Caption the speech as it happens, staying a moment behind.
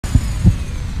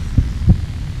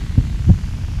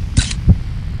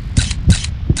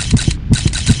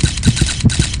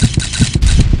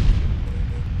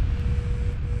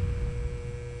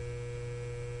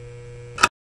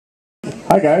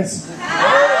Hi guys.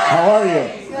 How are you?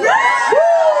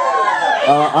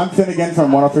 I'm Finnigan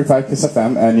from 103.5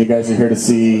 KissFM, and you guys are here to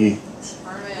see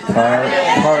Karmin.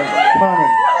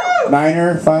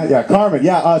 Niner, five, yeah, Karmin.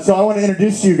 Yeah. So I want to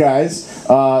introduce to you guys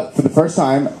for the first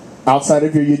time outside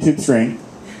of your YouTube screen,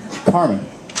 Karmin.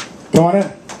 Come on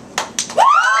in.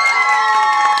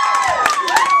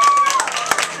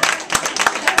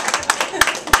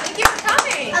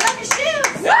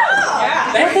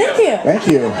 Thank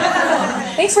you.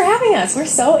 Thanks for having us. We're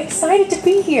so excited to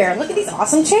be here. Look at these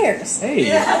awesome chairs.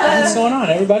 Hey, what's going on,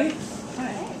 everybody?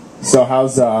 So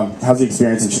how's the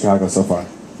experience in Chicago so far?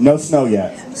 No snow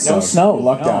yet. No snow.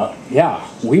 Lucked out. Yeah,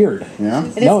 weird. Yeah.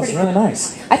 It's really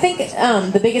nice. I think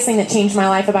the biggest thing that changed my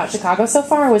life about Chicago so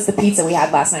far was the pizza we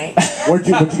had last night. Where'd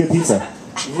you get pizza?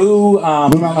 Lou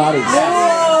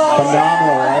Malnati's.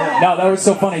 Phenomenal, right? No, that was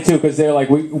so funny too, because they're like,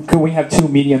 "Could we have 2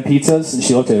 medium pizzas?" And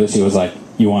she looked at us. She was like,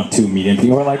 "You want 2 medium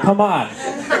pizzas?" We're like, "Come on,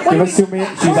 give us 2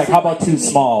 medium." She's like, "How about 2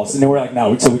 smalls?" And then we're like,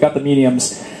 "No." So we got the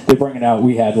mediums. They bring it out.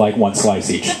 We had like 1 slice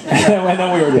each, and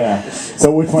then we were done.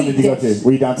 So which one did you go to?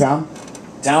 Were you downtown?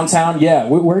 Downtown, yeah.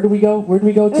 Where did we go? Where did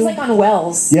we go to? It was like on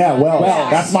Wells. Yeah, Wells.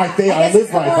 That's my favorite. I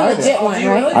live right by there. One,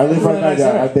 right? I live right by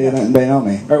there. They know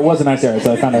me. Or it was a nice area,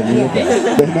 so I kind of knew it.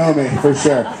 They know me for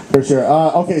sure.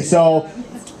 Okay, so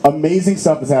amazing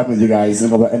stuff has happened with you guys in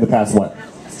the past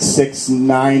 6,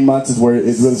 9 months is where it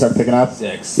really started picking up?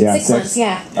 6. Yeah, 6 months,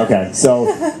 yeah. Okay,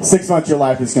 so 6 months your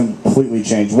life has completely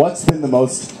changed. What's been the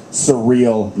most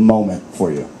surreal moment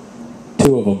for you?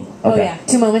 2 of them. Okay. Oh yeah,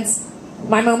 2 moments.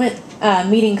 My moment,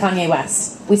 meeting Kanye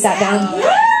West. We sat down.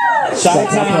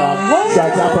 Shout out.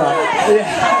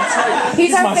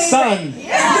 He's our my favorite. son.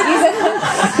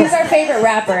 He's our favorite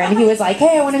rapper, and he was like,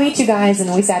 "Hey, I want to meet you guys."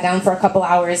 And we sat down for a couple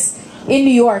hours in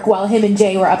New York while him and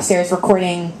Jay were upstairs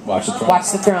recording Watch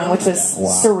the Throne, which was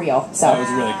surreal. So that was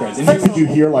really crazy. Did you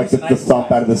hear like the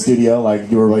thump out of the studio? Like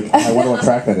you were like, I wonder what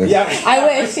track that is. Yeah. I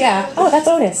wish, yeah. Oh, that's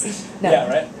Otis. No. Yeah,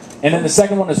 right. And then the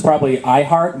second one is probably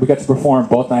iHeart. We got to perform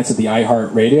both nights at the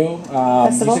iHeart Radio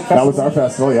Festival. Music Festival. That was our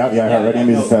festival, yeah, iHeart Radio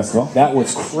Music Festival. That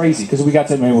was crazy because we got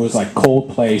to. I mean, it was like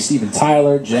Coldplay, Steven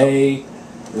Tyler, Jay.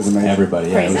 It was amazing. Everybody.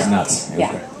 Yeah, Crazy. it was nuts. It was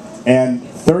great. And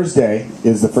Thursday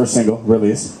is the first single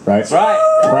release, right? That's right.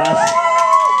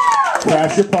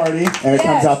 Crash Your Party, and it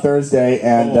comes out Thursday,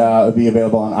 and it'll be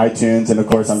available on iTunes, and of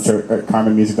course, I'm sure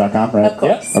KarminMusic.com, right? Of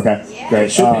course. Yep. Okay,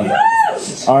 great. Should be.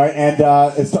 All right, and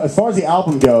as far as the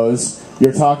album goes,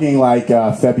 you're talking like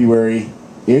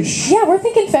February-ish? Yeah, we're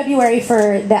thinking February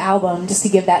for the album, just to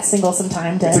give that single some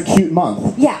time to... It's a cute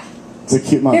month. Yeah. It's a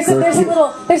cute month.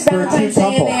 There's Valentine's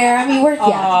Day in there. I mean, we're...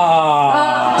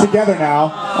 Yeah. Together now.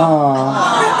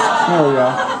 There we go.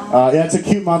 Yeah, it's a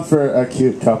cute month for a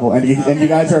cute couple. And you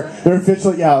guys they're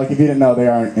officially, yeah, like if you didn't know, they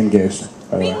aren't engaged,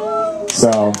 by the way.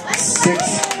 So,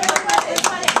 6...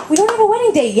 We don't have a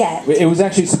wedding date yet. It was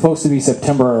actually supposed to be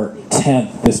September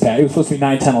 10th this past. It was supposed to be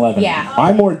 9, 10, 11. Yeah.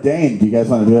 I'm ordained. Do you guys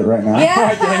want to do it right now?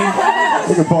 Yeah.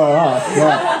 We can pull it off.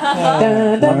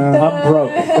 Yeah. I'm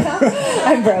broke.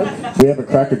 I'm broke. We have a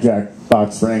Cracker Jack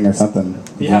box ring or something.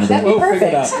 Yeah. That'd be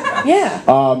perfect. Yeah.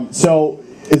 So,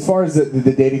 as far as the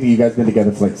dating thing, you guys have been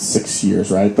together for like 6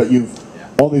 years, right? But you've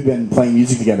only been playing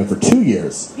music together for 2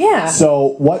 years. Yeah.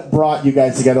 So, what brought you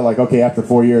guys together? Like, okay, after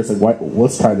 4 years, like,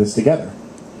 let's try this together.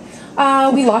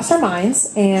 We lost our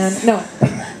minds, and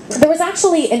there was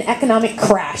actually an economic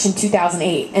crash in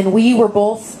 2008, and we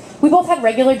both had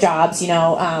regular jobs,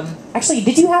 actually,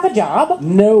 did you have a job?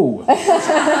 No.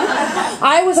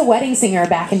 I was a wedding singer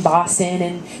back in Boston,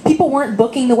 and people weren't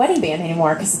booking the wedding band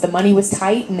anymore because the money was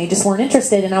tight and they just weren't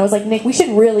interested. And I was like, Nick, we should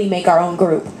really make our own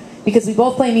group because we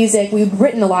both play music. We've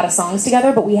written a lot of songs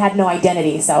together, but we had no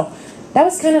identity. So that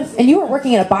was kind of... And you were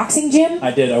working at a boxing gym?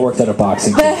 I did. I worked at a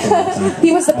boxing gym.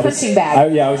 He was the punching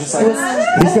bag. I was just like...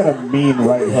 He's got a mean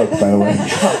right hook, by the way.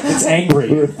 It's angry.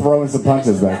 We were throwing some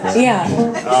punches back there. Yeah.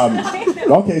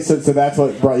 Okay, so that's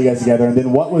what brought you guys together. And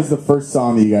then what was the first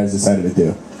song that you guys decided to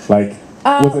do? Like,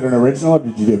 was it an original or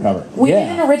did you do a cover? We did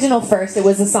an original first. It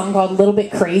was a song called Little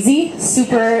Bit Crazy.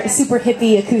 Super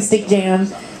hippie acoustic jam.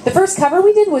 The first cover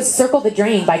we did was Circle the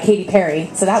Drain by Katy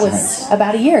Perry. So that was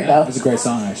about a year ago. It was a great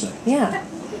song, actually. Yeah.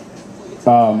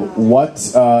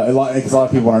 Because a lot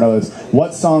of people want to know this.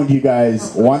 What song do you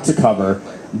guys want to cover,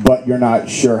 but you're not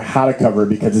sure how to cover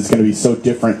because it's going to be so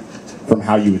different from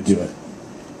how you would do it?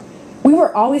 We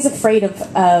were always afraid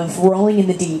of Rolling in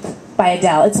the Deep by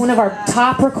Adele. It's one of our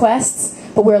top requests,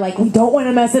 but we're like, we don't want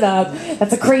to mess it up.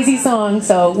 That's a crazy song,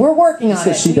 so we're working on it.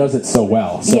 Because she does it so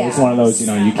well. So it's one of those, you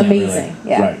can't amazing. really...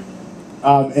 Yeah. Right.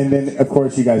 And then, of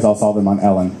course, you guys all saw them on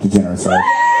Ellen DeGeneres,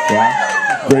 right?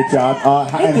 Yeah? Great job.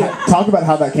 And talk about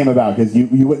how that came about, because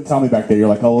you wouldn't tell me back there. You're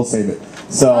like, oh, we'll save it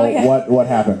So Oh, yeah. what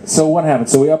happened? So what happened?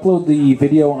 So we upload the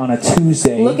video on a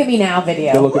Tuesday. Look at me now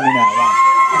video. Yeah, look at me now.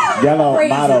 Wow. Yellow Crazy.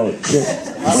 model. We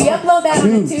upload that on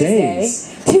a 2 Tuesday.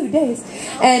 days. 2 days.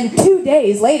 And 2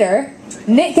 days later,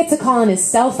 Nick gets a call on his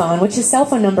cell phone, which his cell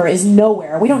phone number is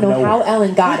nowhere. We don't know how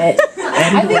Ellen got it.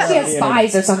 I think she has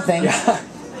spies or something. Yeah.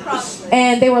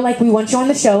 And they were like, we want you on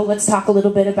the show. Let's talk a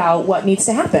little bit about what needs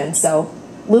to happen. So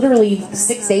literally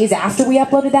 6 days after we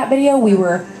uploaded that video, we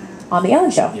were on the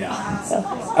Ellen show. Yeah. So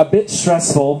A bit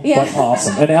stressful, Yeah. but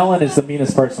awesome. And Ellen is the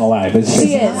meanest person alive. It's just,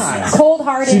 she is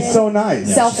cold-hearted. She's so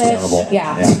nice. Selfish. terrible.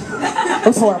 Yeah. It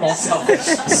was horrible.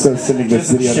 So sending this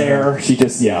doesn't video to her. share. She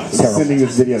just, yeah, it's terrible. Sending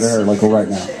this video to her like right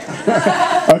now.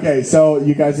 Okay, so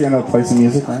you guys are gonna play some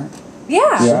music, right?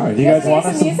 Yeah. Yeah. Do you guys Play want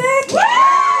some us to? music?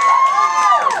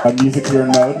 A music here in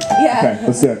mode? Yeah. Okay,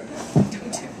 let's do it.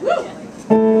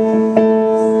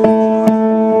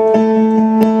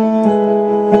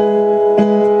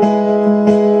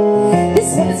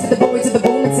 This one is for the boys with the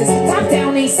booming system. Top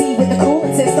down AC with the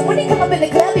cooling system. When he come up in the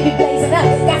club, he be blazing up.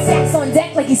 Got stacks on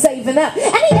deck like he's saving up. And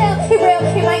he know, he real,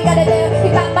 he ain't got a deal. He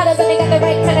pop bottles and he got the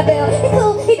right kind of bill. He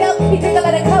cool, he dope, he drink a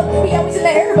lot of coke. He always in the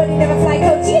air, but he never fly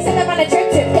coach. He send him on a trip,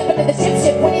 step into the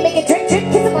ship. When he make a drip,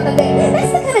 kiss him on the lip.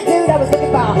 That's the kind of dude I was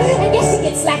looking for. And yes, he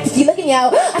gets slapped if you looking, yo.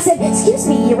 I said, excuse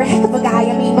me, you're a heck of a guy.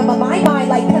 I mean, my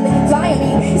like pelican fly. I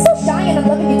mean, he's so shy and I'm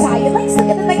loving your tie. Your legs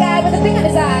looking than the guy with a thing on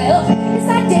his eye. Ugh, yes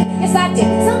I did, yes I did.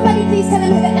 Somebody please tell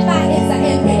him who the F.I. is. I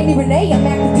am Amy Renee, I'm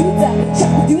Mac Producer,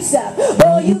 Chuck Producer.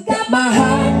 Boy, you got my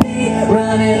heartbeat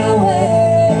running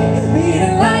away,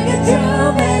 beating like a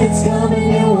drum and it's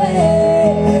coming your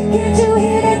way. Can't you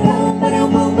hear that boom,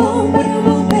 ba-dum, boom, boom, ba-dum,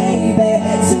 boom, baby?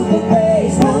 Super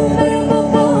bass, boom, ba-dum,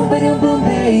 boom, boom, ba-dum, boom,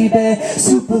 baby.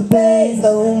 Super bass,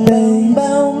 boom, boom,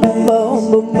 boom, boom,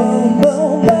 boom, boom, boom,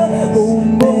 boom, boom,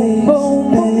 boom, boom, boom,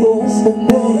 boom, boom,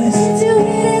 boom. Can't you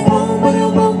hear that boom,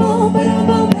 ba-dum, boom, boom, ba-dum,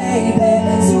 boom, baby?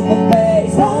 Super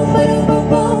bass, boom, ba-dum, boom,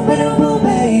 boom, ba-dum, boom,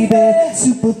 baby.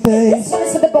 Super bass. This one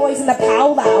is for the boys and the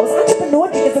powwows, entrepreneur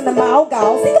niggas and the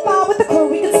mogals. Think about with the crew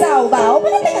we can solo,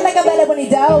 but I'm thinking like a better when he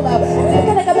dolo.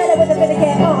 Thinking like a better with the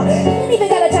Finnigan on. You ain't even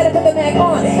gotta try to put the Mac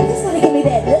on. You just wanna give me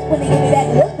that look. When they give me that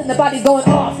look, then the body's going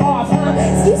off.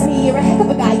 Excuse me, you're a heck of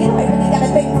a guy. You know I really got a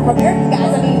thing from American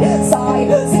guys. I mean, sorry,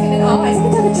 singing in eyes. I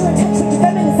can tell that you're in touch with your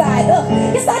feminine side.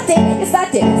 Yes I did, yes I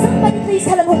did. Somebody please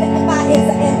tell him who the F.I. is.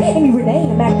 I am Amy Renee,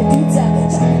 I'm Mac Producer,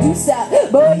 Chuck Producer.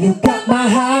 Boy, you got my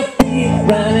heartbeat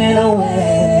running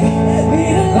away,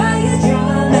 beating like a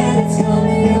drum and it's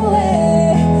coming your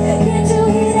way. Can't you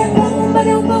hear that boom,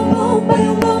 ba-dum, boom, boom,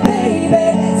 ba-dum, boom, baby?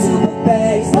 Super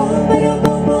bass, boom, ba-dum,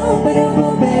 boom, boom, ba-dum,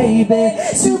 boom, baby.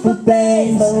 Super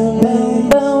bass, boom, boom,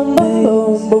 boom,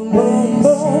 boom, boom, boom, boom,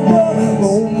 boom,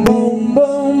 boom, boom,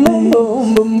 boom, boom,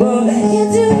 boom, boom, boom.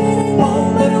 Can't you hear that boom,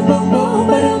 ba-dum, boom, boom,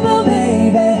 ba-dum, boom,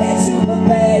 baby? Super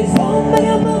bass, boom,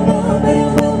 ba-dum, boom, boom,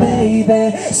 ba-dum, boom, baby.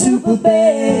 Super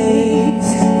bass,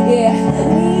 yeah.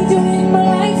 Need you in my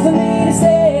life for me to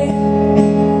stay.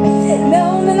 No,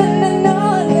 no, no, no, no,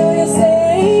 no, you'll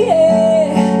stay.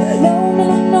 Yeah. No, no,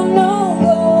 no, no, no,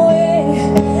 go away.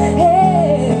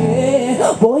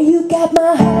 Hey, boy, you got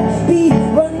my heartbeat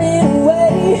running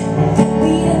away,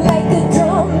 beating like a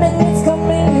drum and it's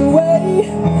coming your way.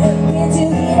 Can't you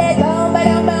hear that boom,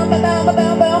 ba-dum, boom, ba-dum,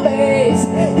 ba-dum, boom, bass?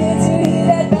 Can't you hear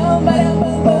that boom, ba-dum,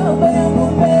 boom, boom, ba-dum,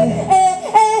 boom, bass? Hey,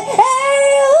 hey, hey,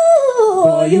 ooh.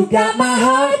 Boy, you got my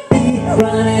heartbeat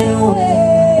running away,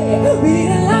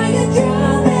 beating like a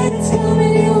drum and it's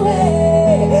coming your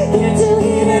way. Can't you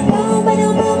hear that boom,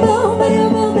 ba-dum, boom, boom, ba-dum,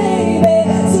 boom, baby?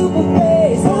 Super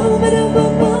bass, boom, ba-dum,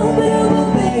 boom, boom, ba-dum, boom,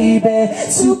 baby.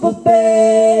 Super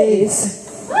bass.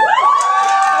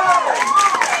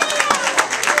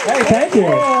 Hey, thank you.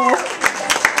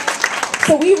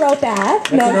 So we wrote that.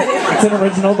 It's an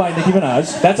original by Nicki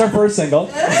Minaj. That's our first single.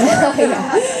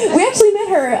 Yeah. We actually met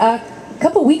her a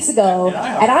couple weeks ago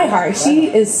at iHeart. She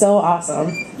is so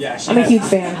awesome. Yeah, I'm a huge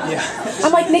fan. Yeah.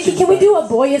 I'm like, Nikki, can we do A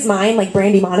Boy Is Mine, like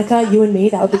Brandy Monica, you and me?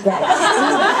 That would be great.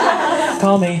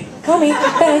 Call me. Call me.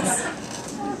 Thanks.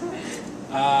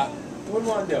 What do you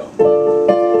want to do?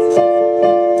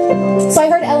 So I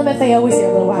heard LMFAO was here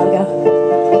a little while ago.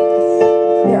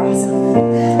 They're awesome.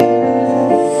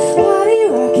 Party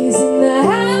rock is in the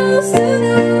house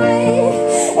tonight.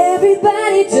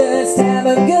 Everybody just have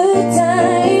a good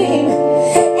time,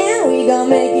 and we gon'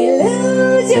 make you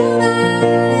lose your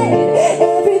mind.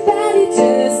 Everybody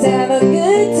just have a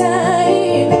good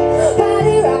time.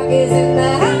 Party rock is in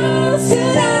the house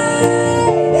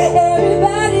tonight.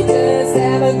 Everybody just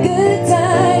have a good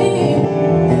time,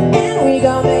 and we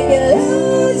gon' make you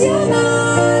lose your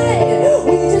mind.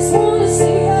 We just wanna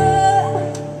see you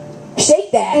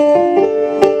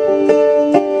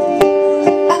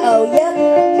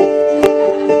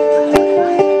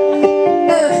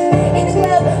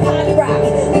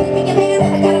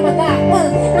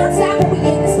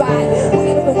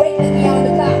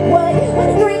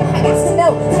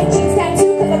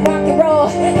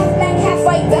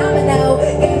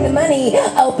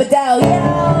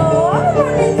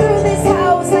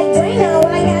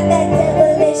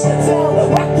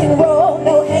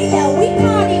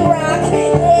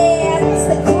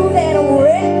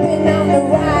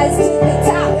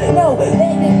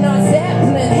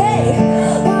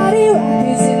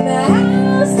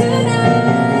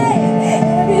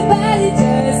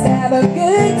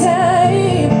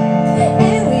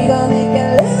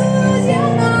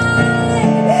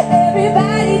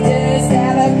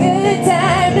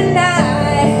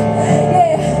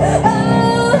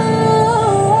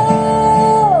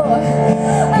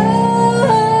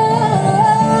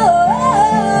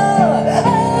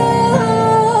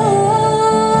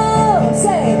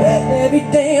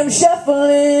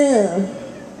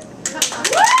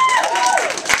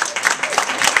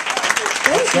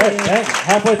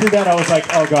halfway through that, I was like,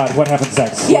 oh God, what happens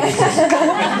next? Yeah.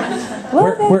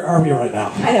 Where are we right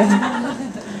now? I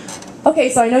know. Okay,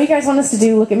 so I know you guys want us to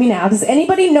do Look at Me Now. Does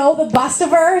anybody know the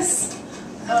Bustaverse?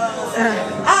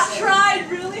 I tried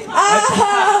really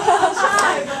hard.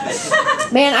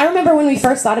 Man, I remember when we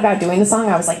first thought about doing the song,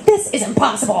 I was like, this is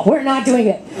impossible. We're not doing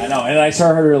it. I know, and I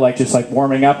saw her like just like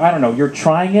warming up. I don't know, you're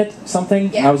trying it,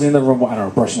 something? Yeah. I was in the room, I don't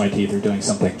know, brushing my teeth or doing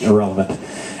something irrelevant.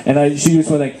 And she was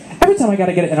like, every time I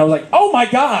gotta get it, and I was like, oh my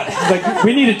God! Like,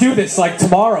 we need to do this like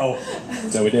tomorrow.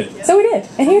 So we did. So we did,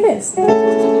 and here it is.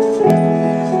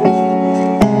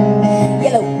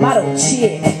 Yellow model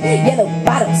chick, yellow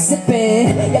bottle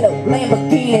sipping, yellow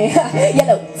Lamborghini,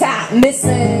 yellow top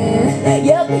missing.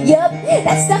 Yup,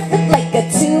 that stuff look like a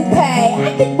toupee.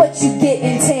 I get what you get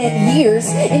in 10 years,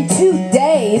 in 2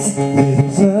 days.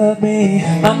 Love me,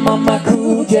 I'm on my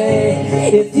cool J.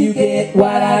 If you get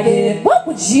what I get, What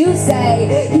would you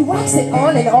say? He wax it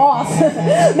on and off,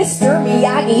 Mr.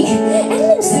 Miyagi, and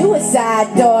then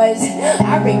suicide doors.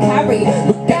 Hurry,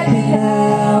 look at me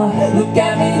now, look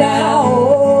at me now.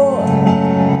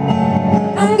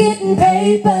 I'm getting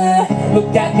paper,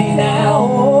 look at me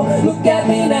now, look at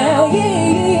me now,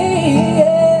 yeah.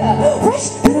 Fresh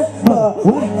to the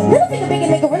little finger big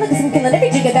and make a gorilla, cause I'm killing every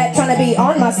jigger that trying to be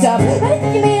on my stuff. But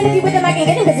if you man, if you with him, I can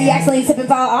get him, cause he actually slip and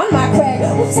fall on my crack.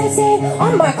 Oops, I said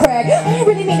on my crack. I didn't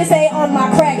really mean to say on my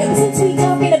crack. Since we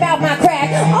talking about my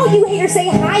crack, all you haters say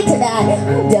hi to that.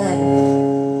 I'm done.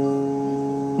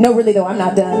 No, really though, I'm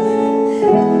not done.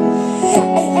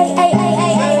 Hey.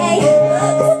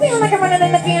 Cause I'm feeling like I'm running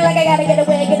and I feel like I gotta get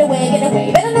away.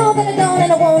 But I know that I don't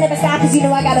and I won't ever stop, cause you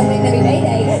know I gotta win every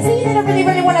day. See, you don't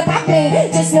really wanna pop me.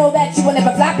 Just know that you will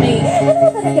never flop me. I know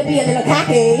that I can be a little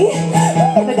cocky.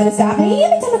 You're never gonna stop me.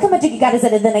 Every time I come a jig, you gotta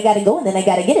set it, then I gotta go, and then I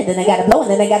gotta get it, then I gotta blow,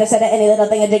 and then I gotta set it. Any little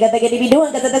thing a jig I think it be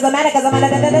doing, cause it doesn't matter, cause I'm gonna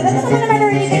matter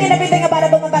anything and everything about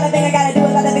it, but about a thing I gotta do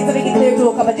a lot of things to make it clear to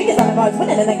a couple jiggers on the bars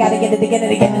winning, and I gotta get it again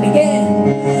and again and again.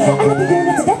 I love you doing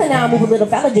it to death, and now I move a little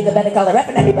fella jigger, better call it rap,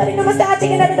 and everybody know my style,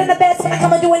 jigging better than the best. When I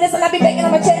come and doing this, and I be banging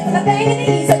on my chest, and I'm banging in the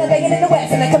east, and I'm banging in the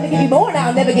west, and I come to give you more, now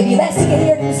I'll never give you less. You can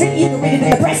hear it in the street, you can read it in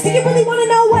the press. Do you really wanna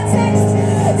know what's next?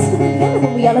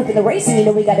 When we all up in the race, and you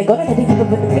know we gotta go to the deep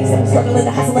up in the pace, and I'm struggling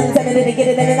to hustle and send it and get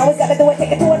it, and then always gotta do it,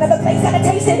 take it to another place, gotta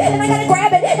taste it, and I gotta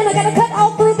grab it, and I gotta cut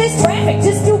all through this traffic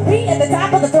just to be at the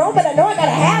top of the throne, but I know I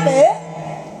gotta have it.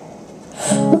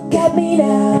 Look at me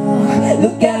now,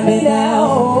 look at me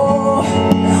now.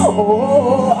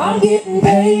 Oh, I'm getting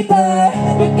paper.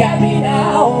 Look at me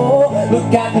now,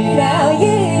 look at me now,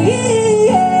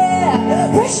 yeah.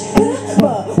 Fresh,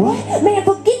 what? Man,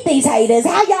 forget these haters.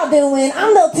 How y'all doing?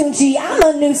 I'm Lil Tunchi. I'm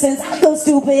a nuisance. I go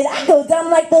stupid. I go dumb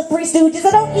like the Three Stooges.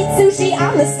 I don't eat sushi.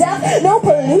 I'm the stuff. No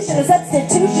pollution or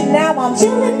substitution. Now I'm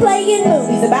chilling, playing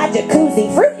movies about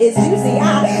jacuzzi. Fruit is juicy.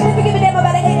 I never give a damn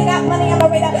about a hater. Got money on my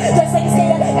radar. Dressed like a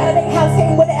skater. Got a big house,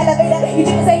 came with an elevator. You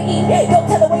just say eat. Go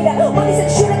tell the waiter. Money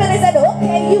said shoot him, and I said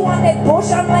okay. You want that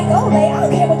bullshit? I'm like oh, I don't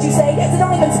care what you say. So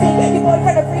don't even speak. Your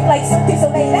boyfriend a freak like Cirque du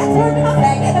Soleil. That's where my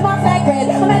flag and my flag red.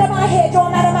 I'm out of my head,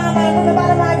 drawn out of my mind. From the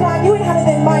bottom of my grind, you ain't hotter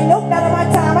than mine. Nope, not of my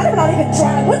time. I never not even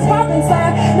tried. What's poppin'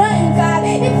 slime? Nothing vibe.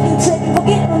 If you trippin',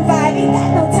 forget them vibe. Ain't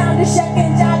got no time to shuck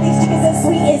and jive. These chickens as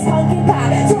sweet as pumpkin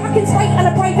pie. So I can straight on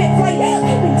a private flight.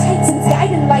 I've been tight since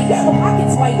guiding light. My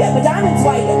pocket's white, my diamond's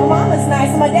white. My mama's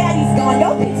nice, and my daddy's gone.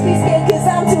 Y'all bitch be scared cause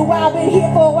I'm too wild. Been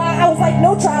here for a while. I was like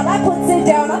no trial. I put it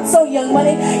down. I'm so young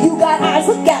money. You got eyes.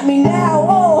 Look at me now.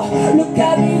 Oh, look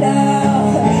at me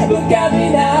now. Look at me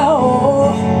now.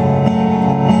 Oh.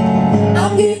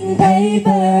 I'm getting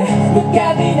paper. Look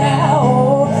at me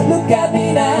now. Look at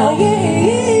me now.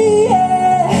 Yeah.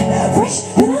 Fresh.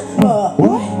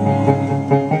 What?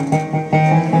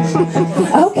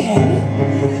 Okay.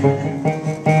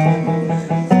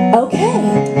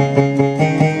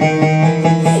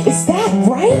 Is that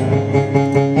right?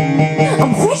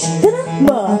 I'm fresh to the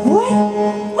mud. What?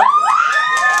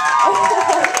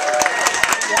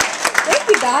 Thank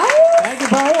you guys. Thank you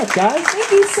very much, guys.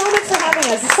 Thank you so much for having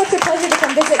us. It's such a pleasure to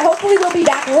come visit. Hopefully we'll be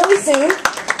back really soon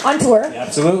on tour. Yeah,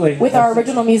 absolutely. With our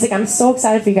original music. I'm so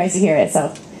excited for you guys to hear it.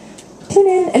 So tune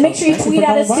in and make sure you tweet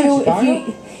at us too.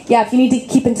 If you need to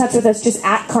keep in touch with us, just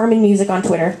at Karmin Music on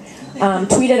Twitter.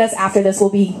 Tweet at us after this. We'll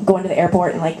be going to the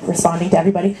airport and like responding to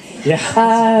everybody. Yeah.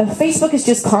 Facebook is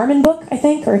just Karmin Book, I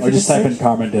think. Or if you just type in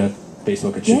Karmin to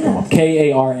Facebook. It should come up.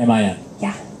 Karmin.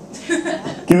 Yeah.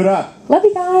 Give it up. Love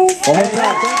you guys. Well, hey,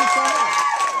 thank you so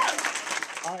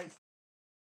much.